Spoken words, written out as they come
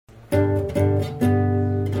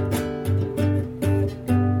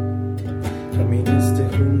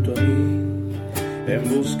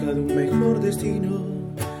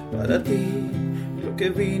destino, para ti, lo que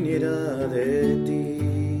viniera de ti.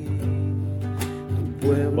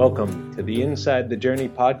 Welcome to the Inside the Journey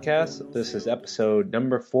podcast. This is episode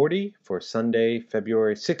number 40 for Sunday,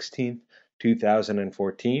 February 16th,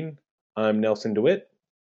 2014. I'm Nelson DeWitt.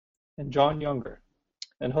 And John Younger.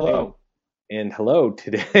 And hello. And hello.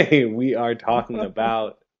 Today we are talking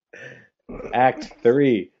about Act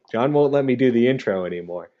 3. John won't let me do the intro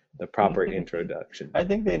anymore, the proper introduction. I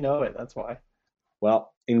think they know it, that's why.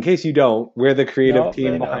 Well, in case you don't, we're the creative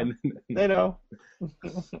team behind. They know.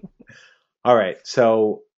 All right,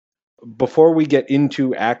 so before we get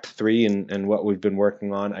into Act 3 and what we've been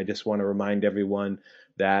working on, I just want to remind everyone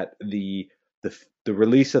that the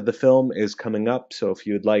release of the film is coming up. So if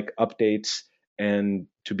you'd like updates and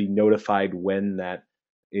to be notified when that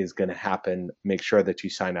is going to happen, make sure that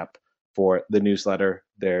you sign up for the newsletter.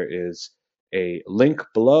 There is a link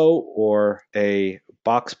below or a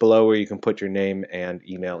box below where you can put your name and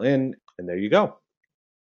email in, and there you go.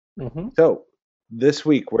 Mm-hmm. So this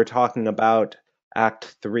week we're talking about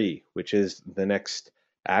Act 3, which is the next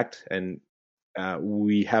act, and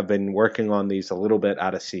we have been working on these a little bit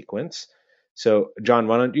out of sequence. So, John,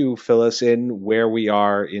 why don't you fill us in where we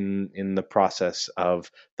are in the process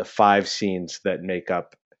of the 5 scenes that make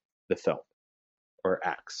up the film, or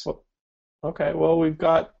acts? Okay, well, we've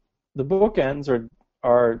got the bookends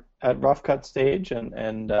are at rough cut stage and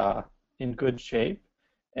in good shape,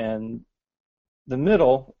 and the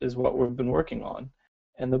middle is what we've been working on.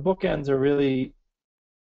 And the bookends are really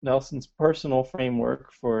Nelson's personal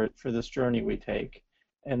framework for this journey we take.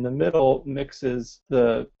 And the middle mixes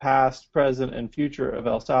the past, present, and future of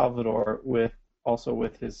El Salvador with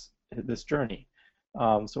this journey.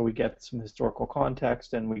 So we get some historical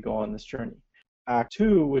context and we go on this journey. Act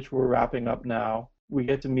 2, which we're wrapping up now, we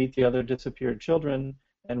get to meet the other disappeared children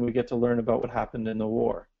and we get to learn about what happened in the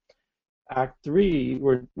war. Act 3,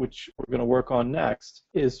 which we're going to work on next,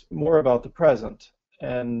 is more about the present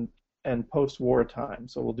and post-war time.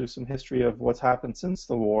 So we'll do some history of what's happened since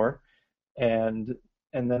the war, and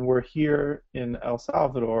then we're here in El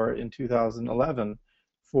Salvador in 2011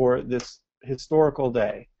 for this historical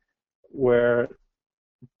day where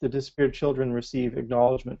the disappeared children receive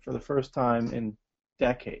acknowledgement for the first time in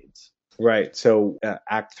decades. Right. So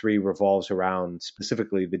Act 3 revolves around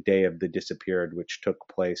specifically the Day of the Disappeared, which took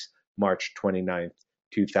place March 29th,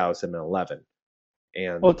 2011.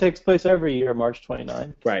 And well, it takes place every year, March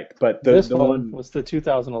 29th. Right, but this one was the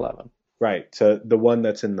 2011. Right, so the one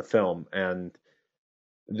that's in the film, and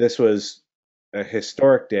this was a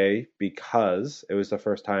historic day because it was the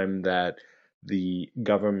first time that the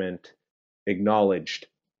government acknowledged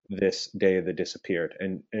this Day of the Disappeared.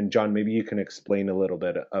 And John, maybe you can explain a little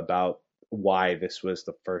bit about why this was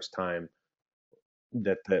the first time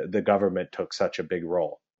that the government took such a big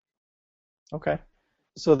role. Okay.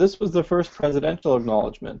 So this was the first presidential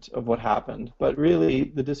acknowledgement of what happened, but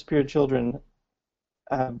really the disappeared children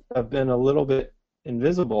have been a little bit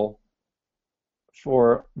invisible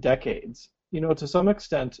for decades. You know, to some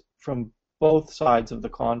extent from both sides of the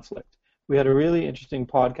conflict. We had a really interesting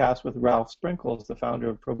podcast with Ralph Sprinkles, the founder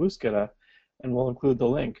of Probuskera, and we'll include the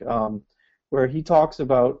link, where he talks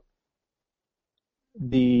about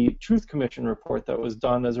the Truth Commission report that was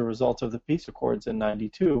done as a result of the peace accords in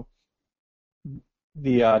 '92.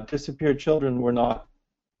 The disappeared children were not,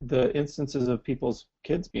 the instances of people's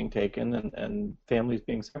kids being taken and families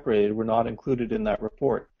being separated were not included in that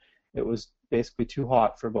report. It was basically too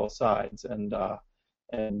hot for both sides, and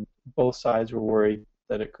both sides were worried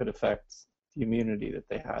that it could affect the immunity that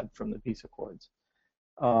they had from the peace accords.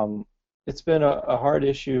 It's been a hard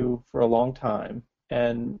issue for a long time,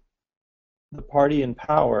 and the party in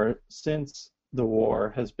power since the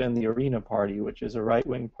war has been the Arena Party, which is a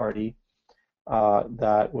right-wing party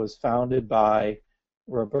that was founded by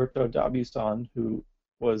Roberto D'Abuson, who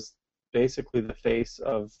was basically the face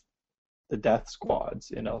of the death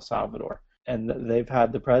squads in El Salvador. And they've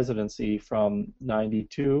had the presidency from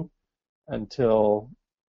 '92 until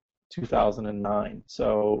 2009.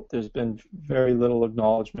 So there's been very little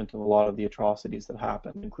acknowledgement of a lot of the atrocities that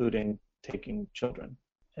happened, including taking children.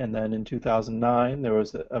 And then in 2009, there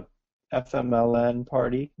was a FMLN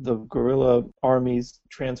party. The guerrilla armies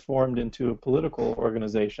transformed into a political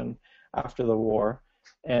organization after the war,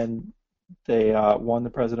 and they won the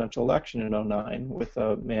presidential election in '09 with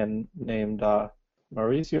a man named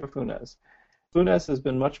Mauricio Funes. Funes has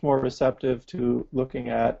been much more receptive to looking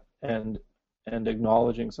at and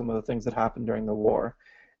acknowledging some of the things that happened during the war.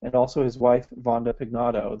 And also his wife, Wanda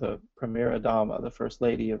Pignado, the Primera Dama, the First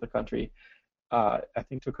Lady of the country, I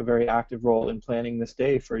think took a very active role in planning this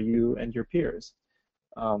day for you and your peers.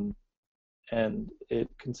 and it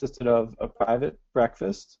consisted of a private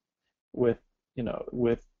breakfast with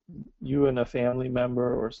with you and a family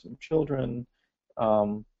member or some children,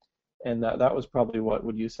 um, and that was probably, what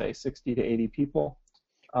would you say, 60 to 80 people.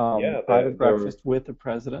 Yeah, Private there were, breakfast with the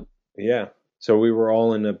president. yeah. So we were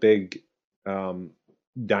all in a big um,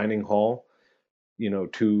 dining hall,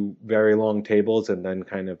 two very long tables, and then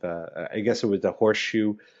kind of I guess it was a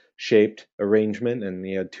horseshoe shaped arrangement, and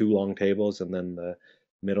we had two long tables, and then the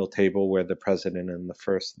middle table where the president and the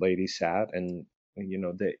first lady sat, and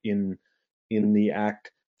in the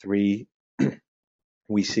act three,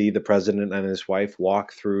 we see the president and his wife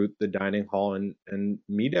walk through the dining hall and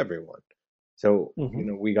meet everyone. So,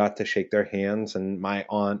 Hmm. we got to shake their hands, and my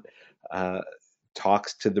aunt uh,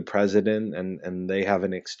 talks to the president, and they have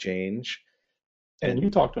an exchange. And And you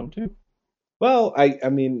talked to him too. well, I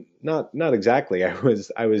mean, not exactly.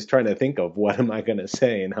 I was trying to think of what am I going to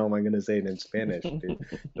say and how am I going to say it in Spanish to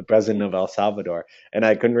the president of El Salvador, and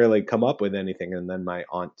I couldn't really come up with anything. And then my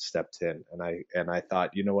aunt stepped in, and I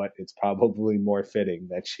thought, you know what, it's probably more fitting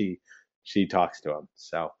that she talks to him.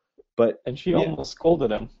 So, but And she yeah, almost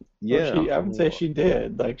scolded him. Or yeah, I would say she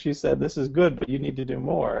did. Like, she said, "This is good, but you need to do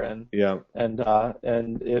more." yeah,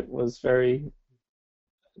 And it was very,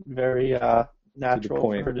 very to the natural for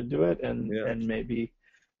point. her to do it, Yeah, and maybe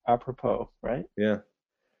apropos, right? yeah.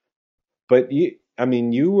 But I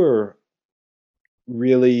mean, you were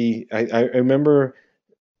really. I remember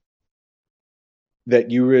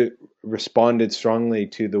that you responded strongly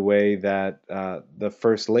to the way that the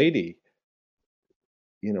first lady,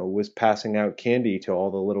 was passing out candy to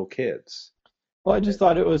all the little kids. Well, I just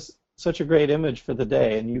thought it was such a great image for the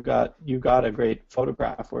day, and you got a great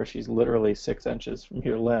photograph where she's literally 6 inches from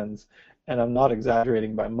your lens, and I'm not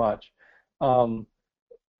exaggerating by much. Um,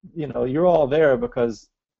 you're all there because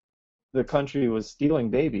the country was stealing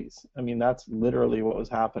babies. I mean, that's literally what was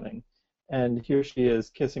happening. And here she is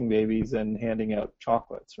kissing babies and handing out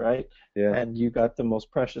chocolates, right? Yeah. And you got the most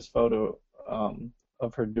precious photo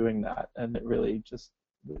of her doing that, and it really just,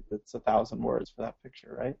 it's 1,000 words for that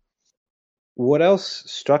picture, right? What else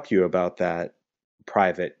struck you about that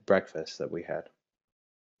private breakfast that we had?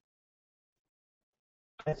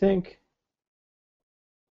 I think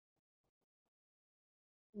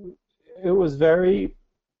it was very,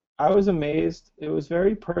 I was amazed. It was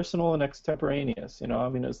very personal and extemporaneous. I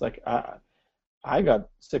mean, it was like I got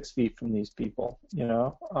 6 feet from these people,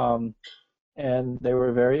 and they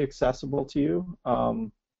were very accessible to you.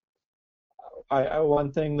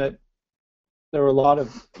 One thing that there were a lot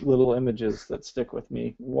of little images that stick with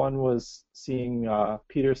me. One was seeing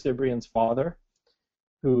Peter Cibrian's father,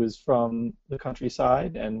 who is from the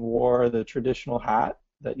countryside and wore the traditional hat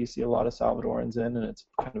that you see a lot of Salvadorans in, and it's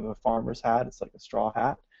kind of a farmer's hat. It's like a straw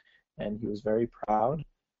hat, and he was very proud.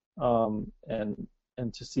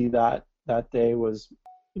 And to see that day was,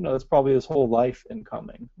 that's probably his whole life in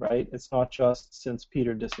coming, right? It's not just since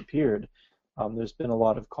Peter disappeared. There's been a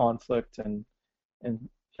lot of conflict and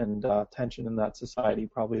and tension in that society,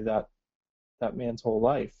 probably that man's whole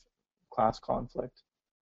life, class conflict,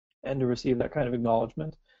 and to receive that kind of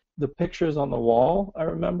acknowledgement. The pictures on the wall, I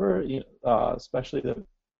remember, especially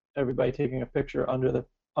everybody taking a picture under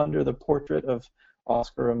the portrait of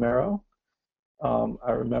Oscar Romero.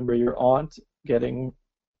 I remember your aunt getting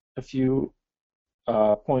a few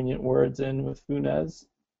poignant words in with Funes,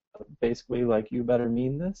 basically like, "You better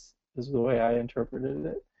mean this," is the way I interpreted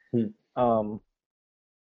it. Hmm. Um,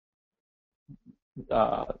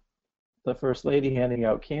 uh, the First Lady handing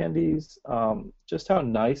out candies, just how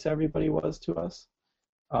nice everybody was to us.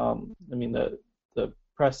 I mean, the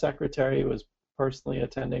press secretary was personally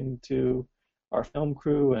attending to our film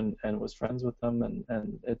crew and was friends with them,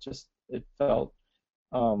 and it felt,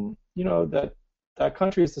 that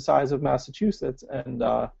country is the size of Massachusetts, and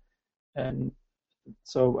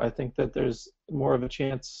so I think that there's more of a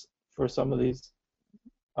chance for some of these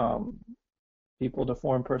um, people to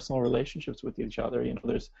form personal relationships with each other.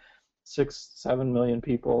 There's 6, 7 million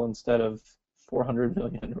people instead of 400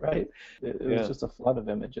 million, right? It was Yeah. just a flood of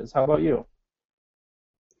images. How about you?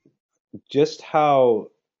 Just how,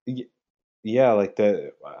 yeah, like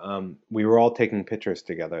we were all taking pictures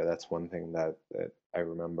together. That's one thing that I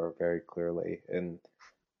remember very clearly, and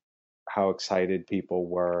how excited people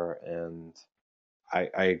were. And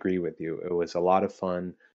I agree with you. It was a lot of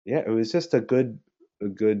fun. Yeah, it was just a good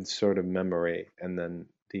sort of memory. And then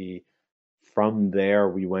from there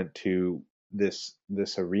we went to this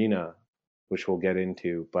arena, which we'll get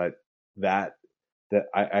into. But that that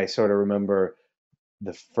I sort of remember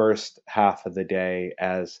the first half of the day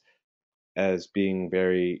as being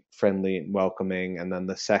very friendly and welcoming, and then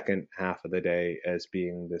the second half of the day as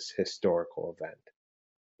being this historical event.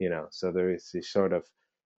 So there is these sort of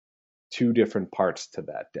two different parts to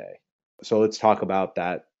that day. So let's talk about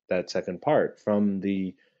that second part. From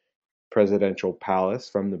the presidential palace,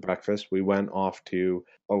 from the breakfast, we went off to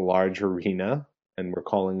a large arena, and we're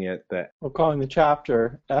calling the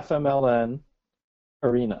chapter FMLN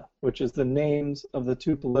Arena, which is the names of the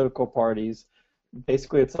two political parties.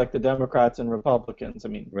 Basically, it's like the Democrats and Republicans. I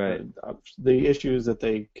mean, right. The issues that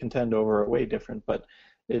they contend over are way different, but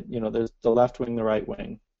there's the left wing, the right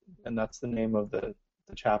wing, and that's the name of the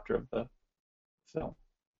chapter of the film.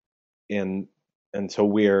 And so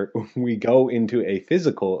we go into a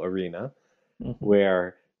physical arena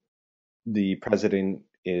where the president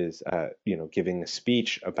is giving a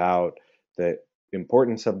speech about the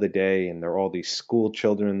importance of the day, and there are all these school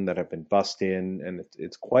children that have been bussed in, and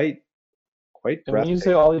it's quite And when you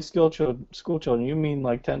say all these school children, you mean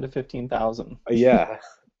like 10 to 15,000. Yeah.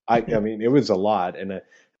 I mean, it was a lot, and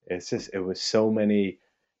it was so many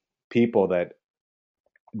people that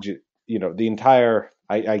the entire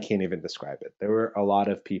I can't even describe it. There were a lot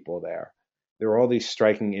of people there. There were all these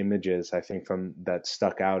striking images, I think, from that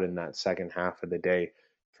stuck out in that second half of the day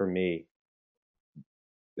for me,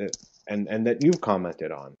 and that you've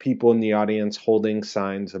commented on. People in the audience holding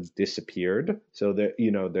signs of disappeared, so that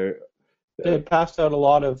they had passed out a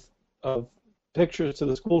lot of pictures to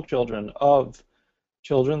the school children of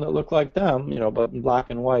children that look like them, but in black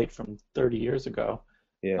and white from 30 years ago,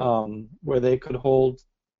 where they could hold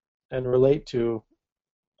and relate to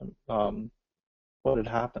what had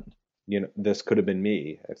happened. This could have been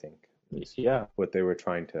me, I think. Yeah. What they were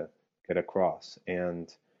trying to get across.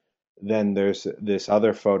 And then there's this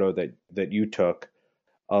other photo that you took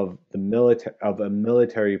of a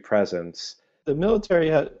military presence. The military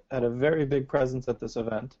had a very big presence at this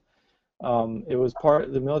event.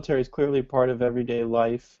 The military is clearly part of everyday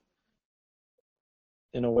life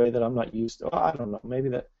in a way that I'm not used to. I don't know, maybe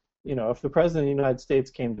that, if the president of the United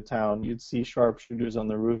States came to town, you'd see sharpshooters on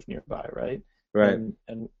the roof nearby, right? Right.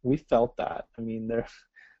 And we felt that. I mean,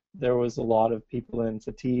 there was a lot of people in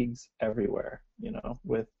fatigues everywhere,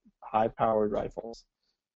 with high-powered rifles.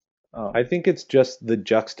 I think it's just the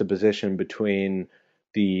juxtaposition between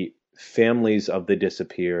the families of the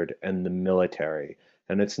disappeared and the military.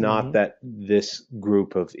 And it's not that this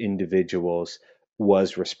group of individuals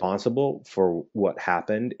was responsible for what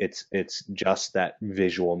happened. It's just that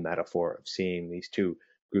visual metaphor of seeing these two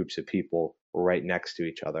groups of people right next to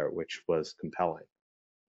each other, which was compelling.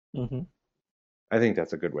 I think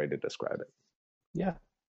that's a good way to describe it. Yeah.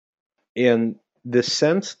 And the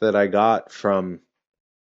sense that I got from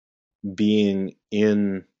being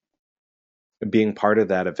part of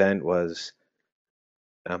that event was,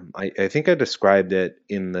 I think I described it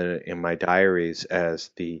in my diaries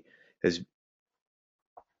as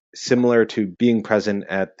similar to being present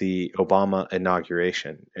at the Obama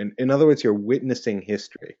inauguration. And in other words, you're witnessing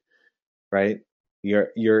history, right?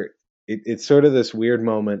 It's sort of this weird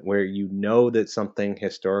moment where that something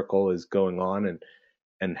historical is going on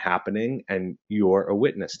and happening, and you're a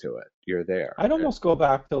witness to it. You're there. I'd almost go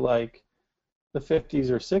back to like the 50s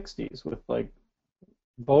or 60s with like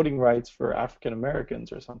voting rights for African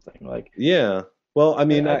Americans or something. Like, yeah. Well, I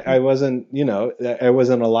mean, I wasn't, I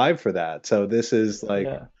wasn't alive for that. So this is like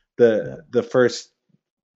the first,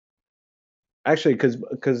 actually,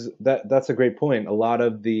 because that's a great point. A lot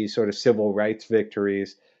of the sort of civil rights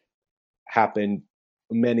victories happened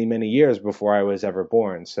many, many years before I was ever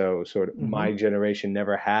born. So sort of my generation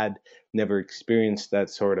never experienced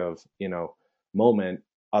that sort of, moment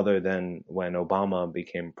other than when Obama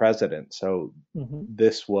became president. So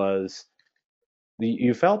this was,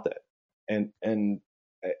 you felt it. And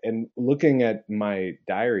looking at my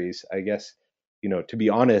diaries, I guess, to be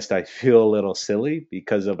honest, I feel a little silly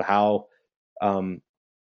because of how in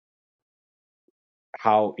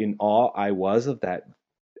awe I was of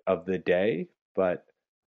the day. But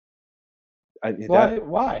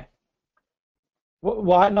why?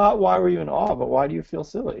 Why not? Why were you in awe? But why do you feel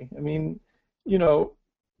silly? I mean,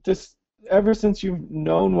 just ever since you've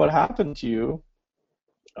known what happened to you,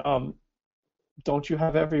 don't you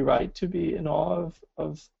have every right to be in awe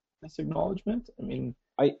of this acknowledgement? I mean,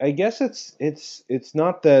 I guess it's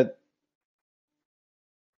not that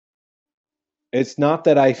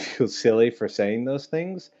I feel silly for saying those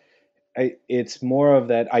things. It's more of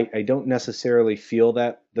that I don't necessarily feel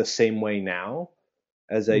that the same way now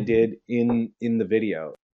as I did in the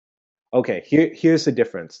video. Okay, here's the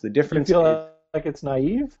difference. The difference you feel like it's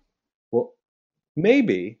naive? Well,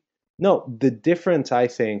 maybe. No, the difference I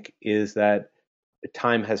think is that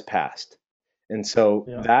time has passed. And so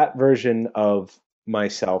that version of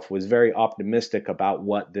myself was very optimistic about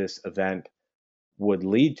what this event would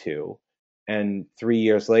lead to. And 3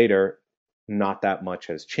 years later, not that much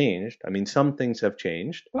has changed. I mean, some things have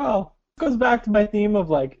changed. Well, it goes back to my theme of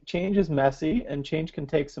like change is messy and change can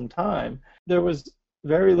take some time. There was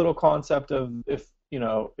very little concept of if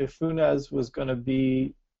Funes was going to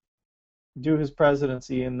be do his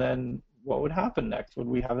presidency and then what would happen next? Would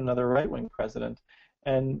we have another right-wing president?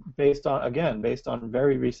 And based on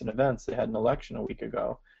very recent events, they had an election a week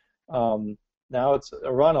ago. Now it's a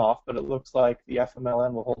runoff, but it looks like the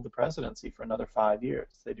FMLN will hold the presidency for another 5 years.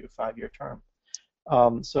 They do a 5-year term.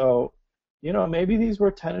 So, maybe these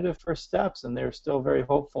were tentative first steps, and they're still very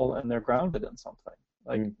hopeful, and they're grounded in something.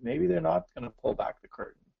 Like maybe they're not going to pull back the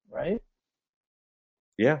curtain, right?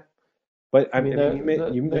 Yeah, but I mean,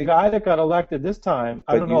 the guy that got elected this time,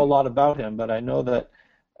 I don't know a lot about him, but I know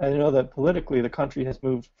that politically the country has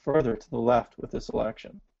moved further to the left with this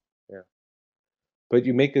election. Yeah. But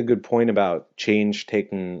you make a good point about change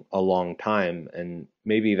taking a long time, and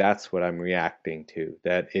maybe that's what I'm reacting to,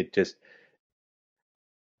 that it just,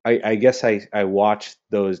 I guess I watch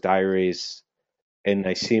those diaries and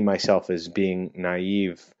I see myself as being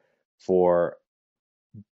naive for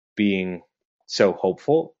being so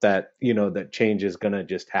hopeful that, that change is going to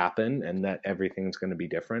just happen and that everything's going to be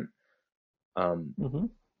different. Mm-hmm.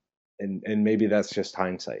 And maybe that's just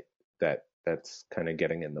hindsight that's kind of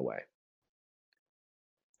getting in the way.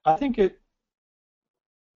 I think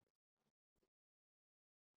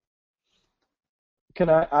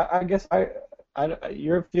I guess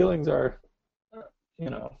your feelings are,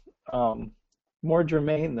 more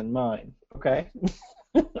germane than mine, okay?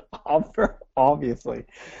 Obviously.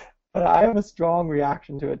 But I have a strong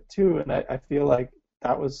reaction to it too, and I feel like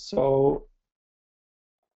that was so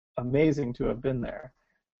amazing to have been there.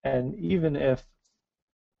 And even if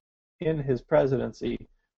in his presidency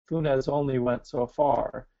Funes only went so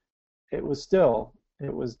far, it was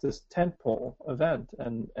this tentpole event,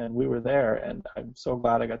 and we were there, and I'm so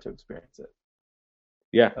glad I got to experience it.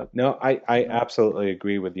 Yeah, no, I absolutely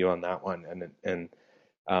agree with you on that one, and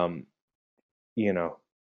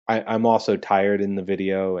I'm also tired in the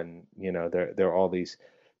video, and there are all these.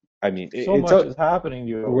 I mean, so much is happening to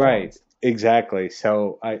you. Right, exactly.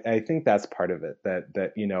 So I think that's part of it.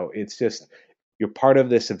 That it's just you're part of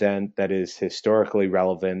this event that is historically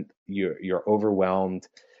relevant. You're overwhelmed,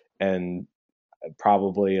 and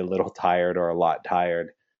probably a little tired or a lot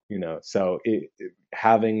tired. So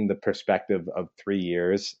having the perspective of 3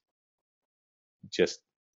 years, just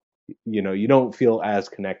you don't feel as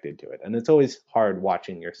connected to it, and it's always hard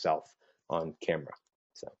watching yourself on camera.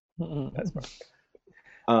 So that's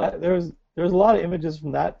right. There's a lot of images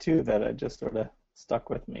from that too that just sort of stuck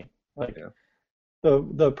with me, like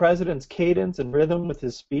the president's cadence and rhythm with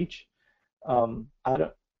his speech. I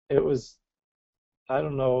don't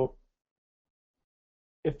know.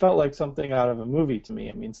 It felt like something out of a movie to me.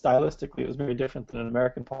 I mean, stylistically, it was very different than an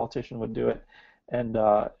American politician would do it, and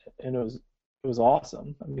it was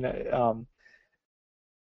awesome. I mean, I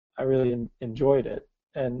really enjoyed it,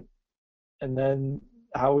 and then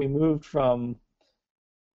how we moved from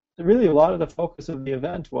really a lot of the focus of the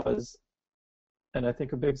event was, and I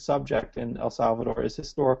think a big subject in El Salvador is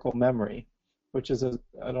historical memory, which is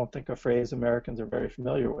I don't think a phrase Americans are very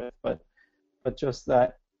familiar with, but just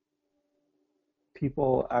that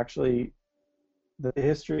people actually, the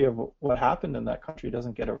history of what happened in that country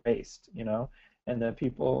doesn't get erased, and that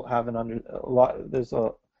people have there's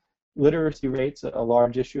a literacy rate's a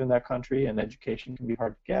large issue in that country, and education can be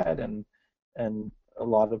hard to get, and a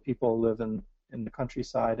lot of people live in the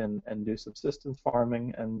countryside and do subsistence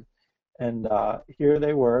farming, and here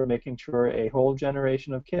they were making sure a whole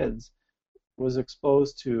generation of kids was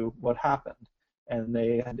exposed to what happened, and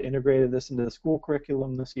they had integrated this into the school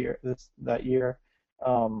curriculum that year.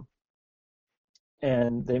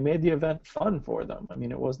 And they made the event fun for them. I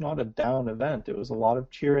mean, it was not a down event. It was a lot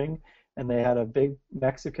of cheering, and they had a big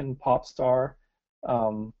Mexican pop star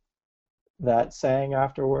that sang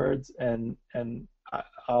afterwards, and I'll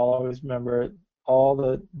always remember all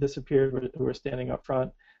the disappeared who were standing up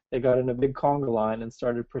front. They got in a big conga line and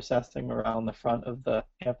started processing around the front of the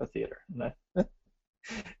amphitheater, and that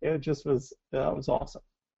was awesome.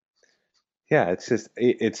 Yeah,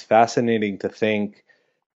 it's fascinating to think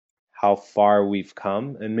how far we've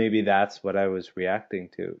come, and maybe that's what I was reacting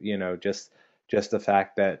to. Just the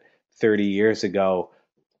fact that 30 years ago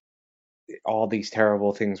all these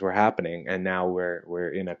terrible things were happening, and now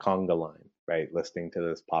we're in a conga line, right, listening to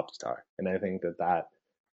this pop star. And I think that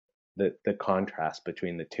the contrast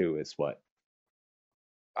between the two is what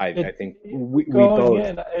I think we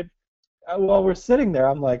both. While we're sitting there,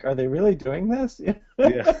 I'm like, are they really doing this? Yeah,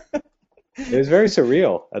 it was very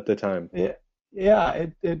surreal at the time. Yeah,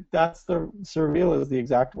 that's the surreal is the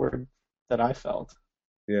exact word I felt.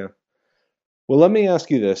 Yeah. Well, let me ask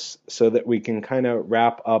you this so that we can kind of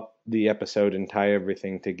wrap up the episode and tie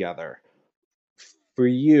everything together. For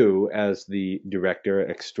you, as the director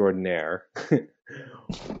extraordinaire,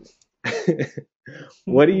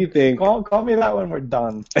 what do you think? Call me that when we're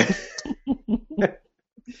done.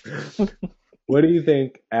 What do you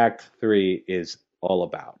think Act 3 is all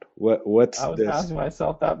about? What's I was this? asking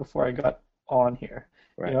myself that before I got on here.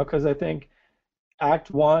 Right. You know, because I think Act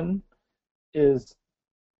 1 is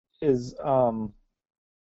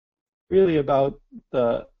really about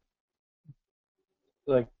the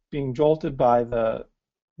like being jolted by the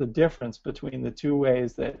difference between the two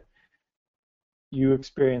ways that you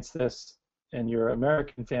experience this and your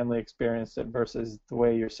American family experienced it versus the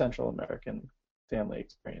way your Central American family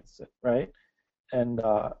experienced it, right? And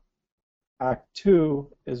Act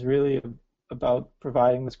 2 is really about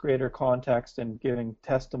providing this greater context and giving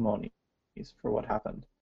testimonies for what happened.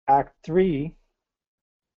 Act 3,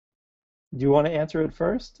 do you want to answer it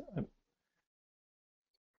first?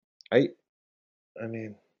 I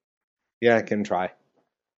mean, yeah, I can try. It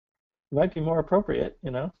might be more appropriate,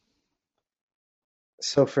 you know?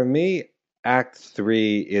 So for me, Act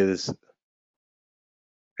 3 is,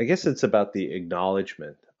 I guess it's about the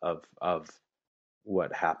acknowledgement of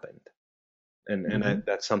what happened. And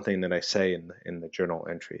that's something that I say in the journal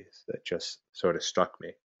entries that just sort of struck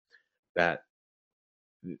me, that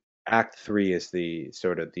Act 3 is the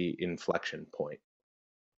sort of the inflection point.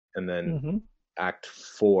 And then Mm-hmm. Act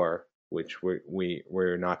 4, which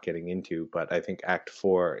we're not getting into, but I think Act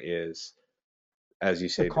 4 is, as you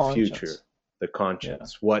say, the future, the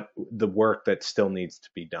conscience, what the work that still needs to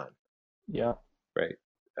be done. Yeah. Right.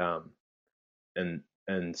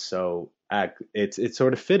 And so it's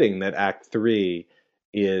sort of fitting that Act 3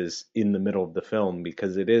 is in the middle of the film,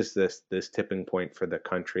 because it is this tipping point for the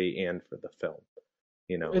country and for the film.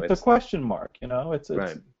 You know, it's a question mark, you know, it's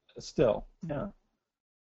right. Still, yeah.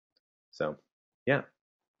 So, yeah.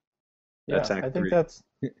 Yeah, That's Act I think 3. that's,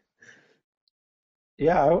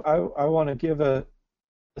 yeah, I want to give a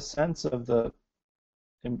sense of the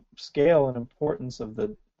scale and importance of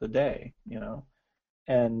the day, you know,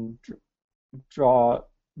 and draw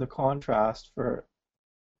the contrast for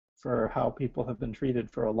how people have been treated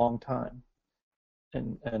for a long time,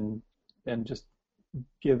 and just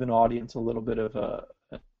give an audience a little bit of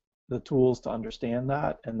the tools to understand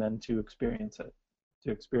that, and then to experience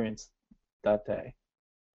that day,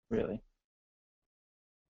 really.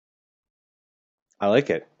 I like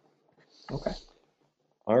it. Okay.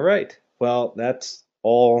 All right. Well, that's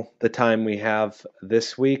all the time we have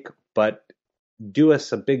this week, but do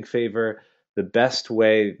us a big favor. The best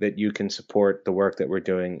way that you can support the work that we're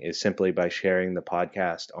doing is simply by sharing the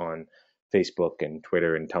podcast on Facebook and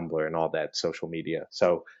Twitter and Tumblr and all that social media.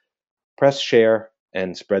 So press share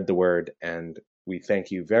and spread the word, and we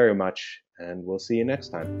thank you very much, and we'll see you next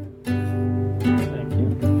time.